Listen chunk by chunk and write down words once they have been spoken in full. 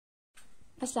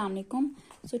Assalamu alaikum.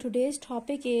 So today's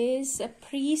topic is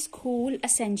preschool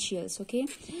essentials. Okay,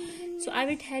 so I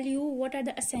will tell you what are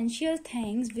the essential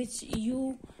things which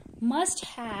you must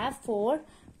have for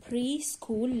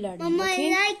preschool learning. Mama,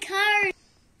 okay? I like her.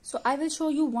 So I will show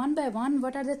you one by one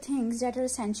what are the things that are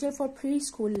essential for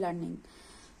preschool learning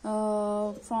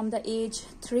from the age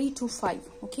 3 to 5.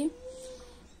 Okay,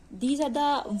 these are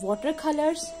the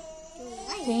watercolors,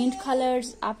 paint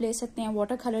colors. आप ले सकते हैं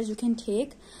watercolors you can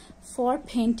take for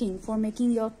painting, for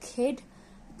making your kid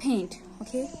paint.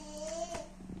 Okay,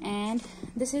 and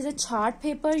this is a chart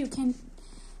paper. You can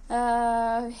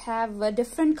have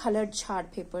different colored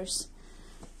chart papers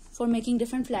for making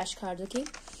different flashcards. Okay,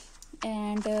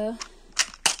 and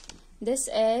this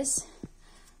is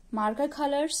marker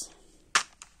colors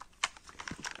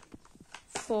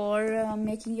for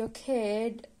making your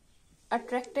kid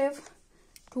attractive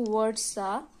towards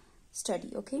the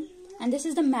study. Okay, and this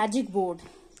is the magic board.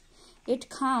 It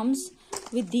comes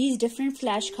with these different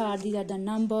flashcards. These are the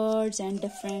numbers and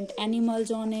different animals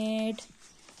on it.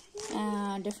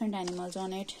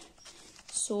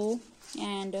 So,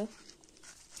 and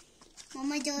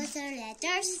Mama, those are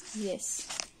letters. yes,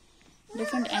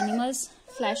 different animals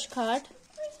flashcard.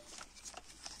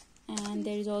 And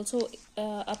there is also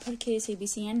uppercase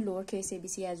ABC and lowercase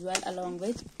ABC as well along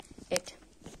with it.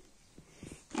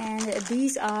 And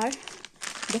these are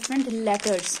different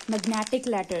letters, magnetic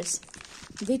letters,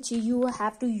 which you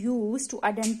have to use to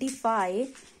identify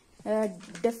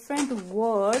different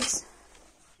words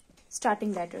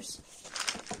starting letters.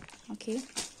 Okay,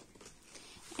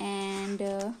 and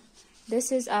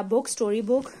this is a book,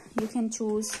 storybook. You can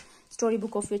choose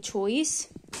storybook of your choice.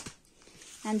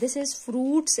 And this is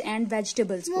fruits and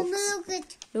vegetables Mama,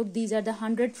 books. Look, these are the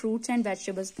 100 fruits and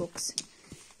vegetables books.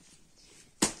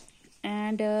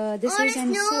 And this is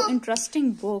a so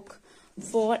interesting book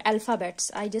for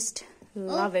alphabets. I just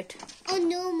love it. Oh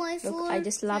no, my phone. Look, I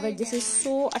just love it. This is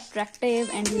so attractive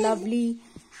and lovely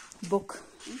book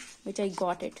which I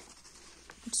got it.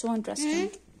 It's so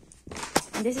interesting.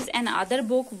 And this is another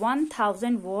book,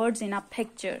 1000 words in a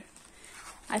picture.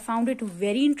 I found it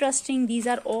very interesting. These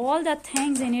are all the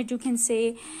things in it. You can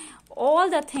say all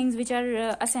the things which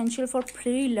are essential for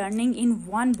pre-learning in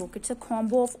one book. It's a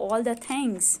combo of all the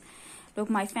things. Look,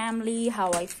 my family,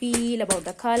 how I feel, about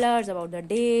the colors, about the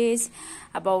days,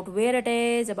 about where it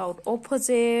is, about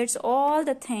opposites, all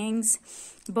the things,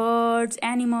 birds,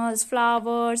 animals,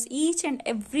 flowers, each and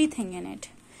everything in it.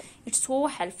 It's so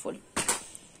helpful.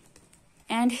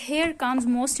 And here comes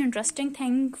most interesting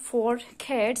thing for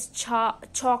kids,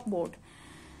 chalkboard.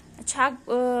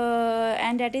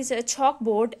 And that is a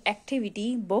chalkboard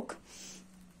activity book.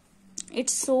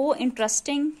 It's so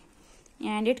interesting.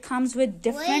 And it comes with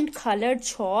different colored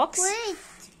chalks.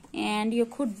 And your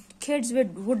kids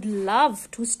would love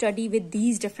to study with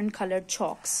these different colored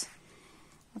chalks.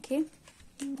 Okay,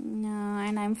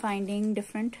 and I'm finding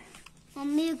different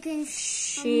Mommy, you can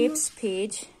shapes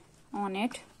page on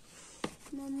it.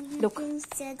 Mommy, Look,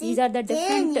 these are the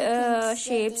different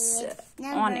shapes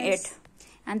on it.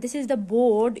 And this is the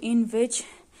board in which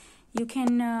you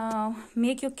can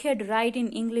make your kid write in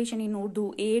English and in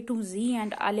Urdu A to Z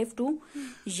and Alif to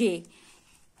J.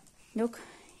 Look,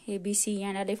 A, B, C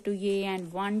and Alif to J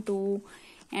and 1, 2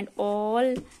 and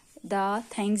all the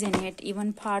things in it.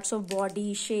 Even parts of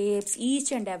body, shapes,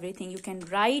 each and everything. You can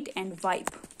write and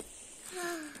wipe.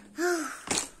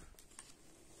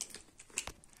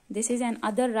 This is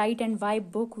another write and wipe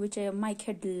book which my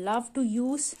kid love to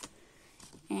use.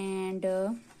 And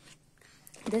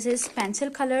this is pencil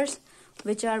colors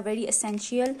which are very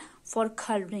essential for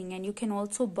coloring, and you can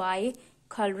also buy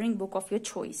coloring book of your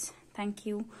choice. Thank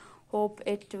you. Hope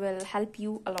it will help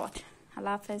you a lot.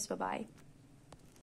 Allah Hafiz. Bye bye.